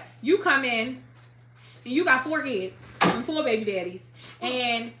what? You come in, and you got 4 kids and 4 baby daddies,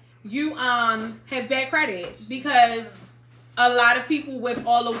 and you have bad credit because a lot of people with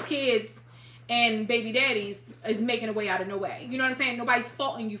all those kids and baby daddies is making a way out of no way. You know what I'm saying? Nobody's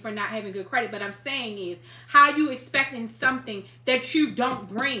faulting you for not having good credit, but I'm saying is how you expecting something that you don't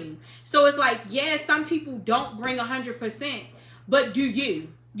bring. So it's like, yeah, some people don't bring 100%, but do you?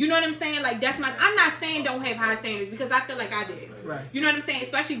 You know what I'm saying? Like I'm not saying don't have high standards because I feel like I did. Right. You know what I'm saying?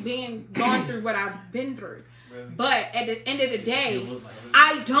 Especially going through what I've been through. But at the end of the day,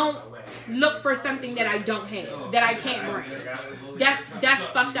 I don't look for something that I don't have, that I can't bring. That's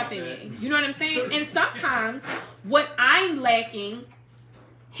fucked up in me. You know what I'm saying? And sometimes what I'm lacking,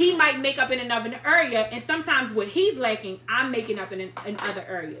 he might make up in another area, and sometimes what he's lacking, I'm making up in other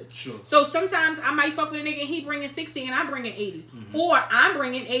areas. Sure. So sometimes I might fuck with a nigga and he bringing 60 and I'm bringing 80. Or I'm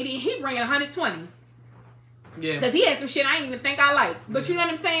bringing 80 and he bringing 120. Yeah. Because he had some shit I didn't even think I liked. But you know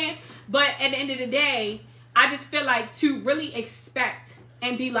what I'm saying? But at the end of the day, I just feel like to really expect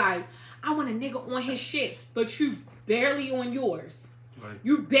and be like, I want a nigga on his shit, but you barely on yours. Right.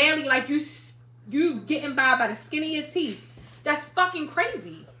 You barely, like, you getting by the skin of your teeth. That's fucking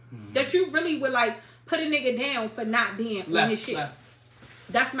crazy. That you really would, like, put a nigga down for not being on his shit.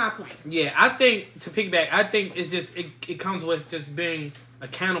 That's my point. Yeah, I think, to piggyback, I think it's just, it comes with just being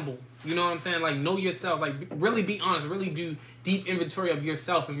accountable. You know what I'm saying? Like, know yourself. Like, really be honest. Really do deep inventory of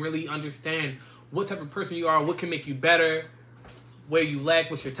yourself and really understand what type of person you are, what can make you better, where you lack,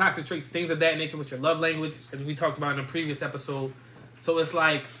 what's your toxic traits, things of that nature, what's your love language, as we talked about in a previous episode. So it's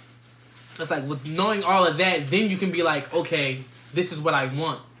like, it's like with knowing all of that, then you can be like, okay, this is what I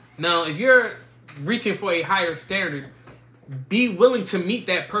want. Now, if you're reaching for a higher standard, be willing to meet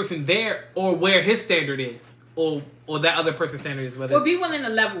that person there or where his standard is, or that other person's standard is. Well, be willing to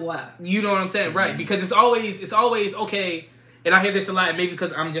level up. You know what I'm saying, right? Because it's always okay. And I hear this a lot, maybe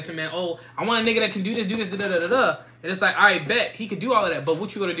because I'm just a man. Oh, I want a nigga that can do this, da da da da. And it's like, all right, bet he can do all of that. But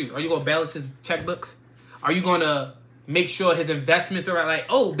what you gonna do? Are you gonna balance his checkbooks? Are you gonna make sure his investments are right? Like,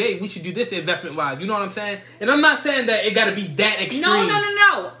 oh, babe, we should do this investment wise. You know what I'm saying? And I'm not saying that it gotta be that extreme.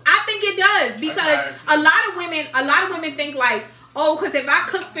 No. I think it does because a lot of women think like, oh, because if I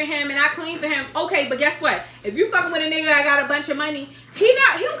cook for him and I clean for him, okay, but guess what? If you fucking with a nigga that got a bunch of money, he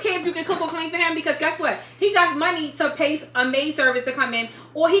don't care if you can cook or clean for him because guess what? He got money to pay a maid service to come in,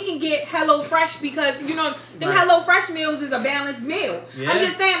 or he can get Hello Fresh because them Hello Fresh meals is a balanced meal. Yeah. I'm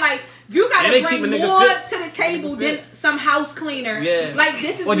just saying, like, you gotta bring more to the table than some house cleaner. Yeah. Like,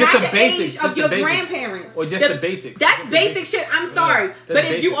 this is not the age of your grandparents. Or just the basics. That's basic shit. I'm sorry. Yeah, but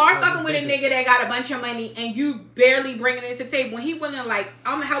if you are fucking with a nigga that got a bunch of money and you barely bringing it to the table, when he willing, like,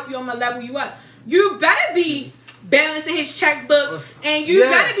 I'm gonna help you, I'm gonna level you up, you better be balancing his checkbook and you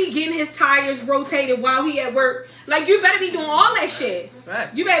better be getting his tires rotated while he at work. Like, you better be doing all that shit.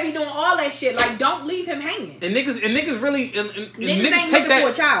 Right. You better be doing all that shit. Like, don't leave him hanging. And niggas really niggas ain't take that for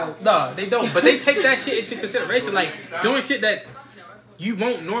a child. No, they don't. But they take that shit into consideration. Like, doing shit that you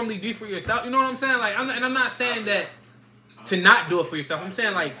won't normally do for yourself. You know what I'm saying? Like, I'm not saying that to not do it for yourself. I'm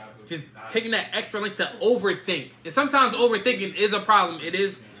saying, like, just taking that extra length to overthink. And sometimes overthinking is a problem. It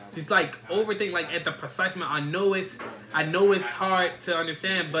is just like overthink, like at the precise amount. I know it's hard to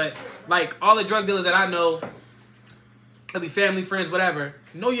understand, but like all the drug dealers that I know, it'll be family, friends, whatever.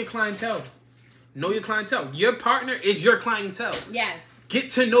 Know your clientele. Know your clientele. Your partner is your clientele. Yes.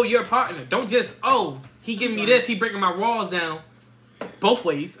 Get to know your partner. Don't just, he giving me this, he breaking my walls down. Both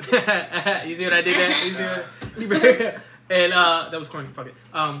ways. You see what I did there? You see what? And that was corny. Fuck it.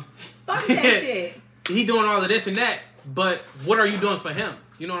 Fuck that shit. He doing all of this and that, but what are you doing for him?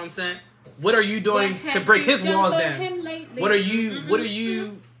 You know what I'm saying? What are you doing to break his walls down? What are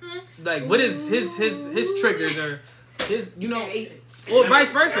you like? What is his triggers or his, or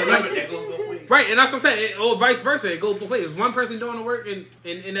vice versa? Like, right, and that's what I'm saying. Or vice versa, it goes both ways. One person doing the work, and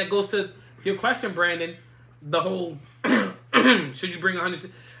that goes to your question, Brandon. The whole should you bring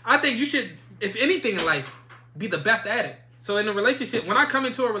 100? I think you should, if anything in life, be the best at it. So in a relationship, when I come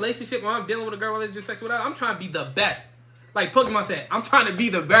into a relationship, when I'm dealing with a girl, whether it's just sex or whatever, I'm trying to be the best. Like Pokemon said, I'm trying to be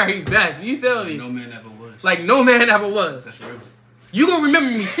the very best. You feel me? No man ever was. Like no man ever was. That's real. You gonna remember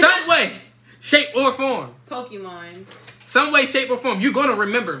me some way, shape, or form. Pokemon. Some way, shape, or form. You gonna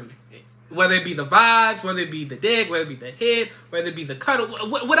remember me. Whether it be the vibes, whether it be the dick, whether it be the hit, whether it be the cuddle,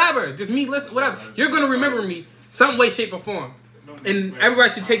 whatever. Just me listening, whatever. You're gonna remember me some way, shape, or form. And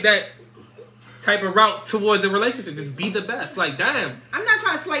everybody should take that type of route towards a relationship. Just be the best. Like, damn. I'm not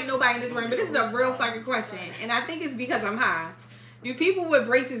trying to slight nobody in this room, but this is a real fucking question. And I think it's because I'm high. Do people with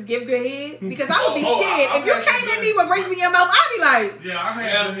braces give good head? Because I would be scared. If you came at me with braces in your mouth, I'd be like... Yeah, I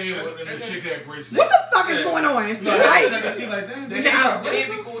had good head when the chick had braces. What the fuck is going on? No, like that.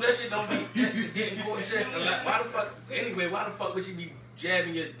 It'd be cool. That shit don't be getting cool and shit. Like, why the fuck would you be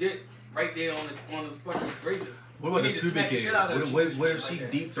jabbing your dick right there on the fucking braces? What about the pubic hair? What if she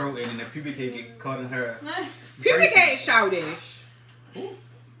deep throating and the pubic hair get caught in her? Pubic hair is childish. Pubic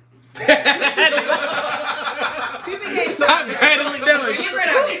hair Stop randomly doing. Get rid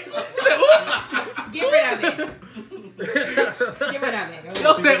of it. Get rid of it. Get rid of it.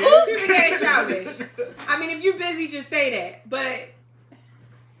 Don't say ooh. Pubic hair is childish. I mean, if you're busy, just say that. But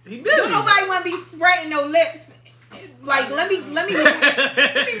he busy. Don't nobody want to be spraying no lips. Like, let me move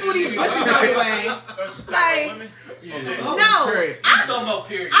these bushes out the way. Like, no. I'm talking about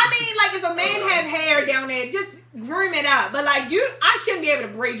period. I mean, like, if a man have hair down there, just groom it up. But like, I shouldn't be able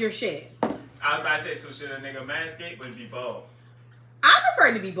to braid your shit. I was about to say some shit a nigga manscape would be bald. I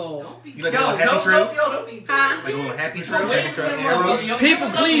prefer to be bald. You like a little happy trail? Don't be Like a little happy trail? People,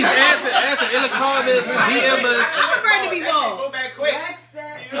 please answer in the comments, DM us. I prefer to be bald. Go back quick.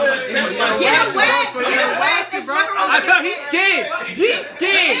 Get a wax. It's never I thought he's scared. He's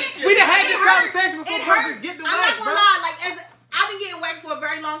scared. We done had this conversation before. It hurts. Get the I'm wax, not gonna bro. lie. Like, I've been getting waxed for a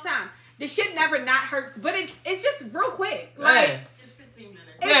very long time. The shit never not hurts, but it's just real quick. Like, it's 15 minutes.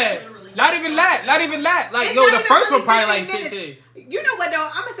 Yeah, not even that. Like, it's no, not the even first really one probably 15 like 15. You know what though?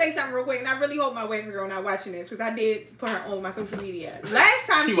 I'm gonna say something real quick, and I really hope my wax girl not watching this because I did put her on my social media. Last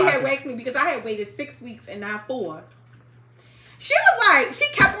time she had waxed me because I had waited 6 weeks and not 4. She was like, she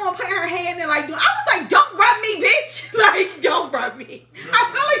kept on putting her hand in like, I was like, don't rub me, bitch. Like, don't rub me.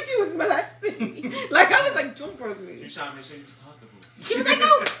 I felt like she was molesting me. Like, I was like, don't rub me. You trying to make sure you was comfortable. She was like, no.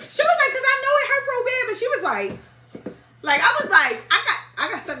 She was like, because I know it hurt real bad, but she was like, I was like,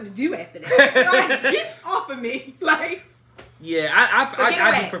 I got something to do after that. Like, get off of me. Like, yeah,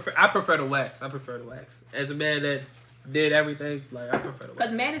 I prefer the wax. I prefer the wax. As a man that did everything, like I prefer the wax.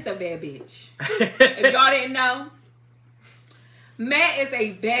 Because Matt is a bad bitch. If y'all didn't know, Matt is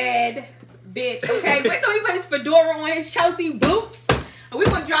a bad bitch. Okay, wait till he put his fedora on his Chelsea boots. And we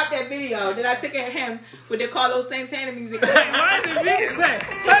gonna drop that video that I took of him with the Carlos Santana music. Why is it music?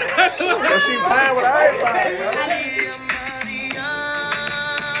 She playing with everybody.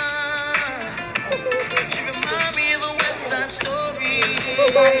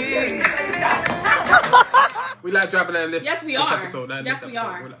 We like dropping that in this. Yes, we this are. Episode, Yes, we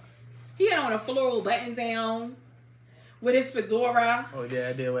are. He had on a floral button down with his fedora. Oh yeah,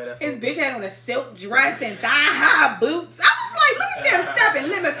 I did wear that. His bitch had on a silk dress and thigh-high boots. I was like, look at them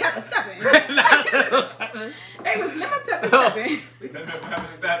stepping, lemon pepper stepping. They was lemon pepper stepping.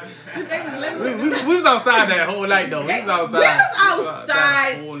 They was lemon pepper stepping. We was outside that whole night though. We was outside.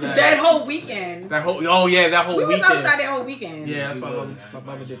 That whole weekend. That whole weekend. We was outside that whole weekend. Yeah, that's my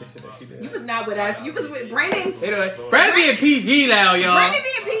mama did that shit that she did. You was not with us. You was with Brandon. Anyway, Brandon being PG now, y'all. Brandon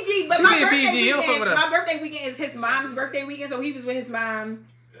being PG, but He my being birthday PG, he don't fuck with weekend. us. My birthday weekend is his mom's birthday weekend, so he was with his mom.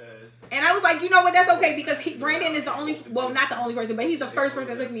 And I was like, you know what? That's okay because Brandon is the only, well, not the only person, but he's the first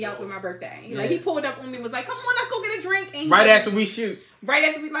person that took me out for my birthday. Yeah. Like he pulled up on me, and was like, "Come on, let's go get a drink." And Right after we shoot. Right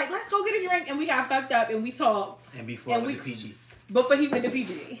after we like, let's go get a drink, and we got fucked up and we talked. And before we PG. Before he went to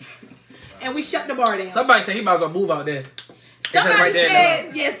PG, and we shut the bar down. Somebody said he might as well move out there. Somebody right there,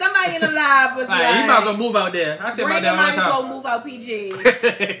 said, yeah, somebody in the live was like, he might as well move out there. I said Brandon about might that as all well move out PG.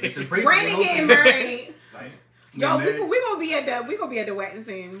 It's a break. Brandon getting married. Yo, married. we gonna be at the wedding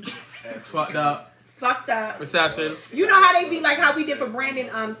scene. Fucked up. Fucked up. Reception. You know how they be like how we did for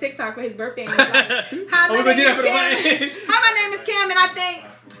Brandon TikTok for his birthday. And like, hi, Oh, we gonna do that for the wedding. Hi, my name is Cam, and I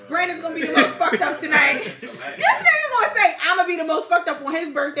think Brandon's gonna be the most fucked up tonight. This nigga gonna say I'm gonna be the most fucked up on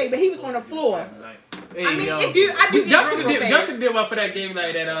his birthday, but he was on the floor. Hey, I mean, yo. I do get Y'all drunk should real fast. did one for that game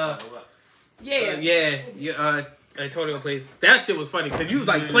like that. Yeah. Antonio plays. That shit was funny because you was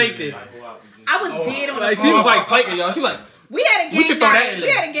like planking. I was dead on the Like floor. she was like planking, y'all. She was like. We had a We game should throw that night. in We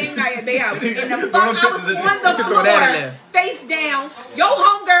there. had a game night at Bay House. And the fuck, Throw I them was pictures in on there. the We should throw that in floor, there. face down. Yo,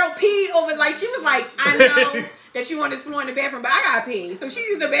 homegirl peed over. Like she was like, I know that you on this floor in the bathroom, but I gotta pee. So she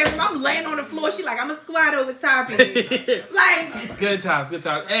used the bathroom. I'm laying on the floor. She like, I'm gonna squat over top of you. Like, Good times.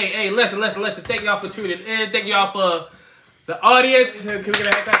 Hey, listen. Thank y'all for tuning in. Thank y'all for the audience. Can we get a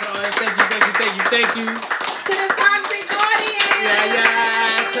hand clap for the audience? Thank you. to the toxic audience.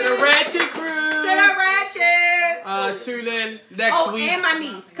 Yeah. To the Ratchet crew. To the ratchet. Tune in next week. And my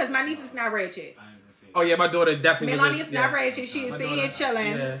niece, because my niece is not ratchet. Oh yeah, my daughter definitely. Melanie is not ratchet. She is My sitting daughter- here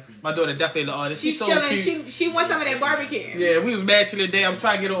chilling. Yeah, my daughter definitely the artist. She's so chilling. cute. She wants some of that barbecue. Yeah, we was mad till the day. I was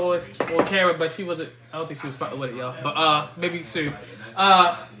trying to get her on camera, but she wasn't. I don't think she was fucking with it, y'all. But maybe soon.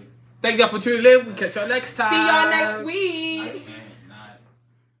 Thank y'all for tuning in. We'll catch y'all next time. See y'all next week.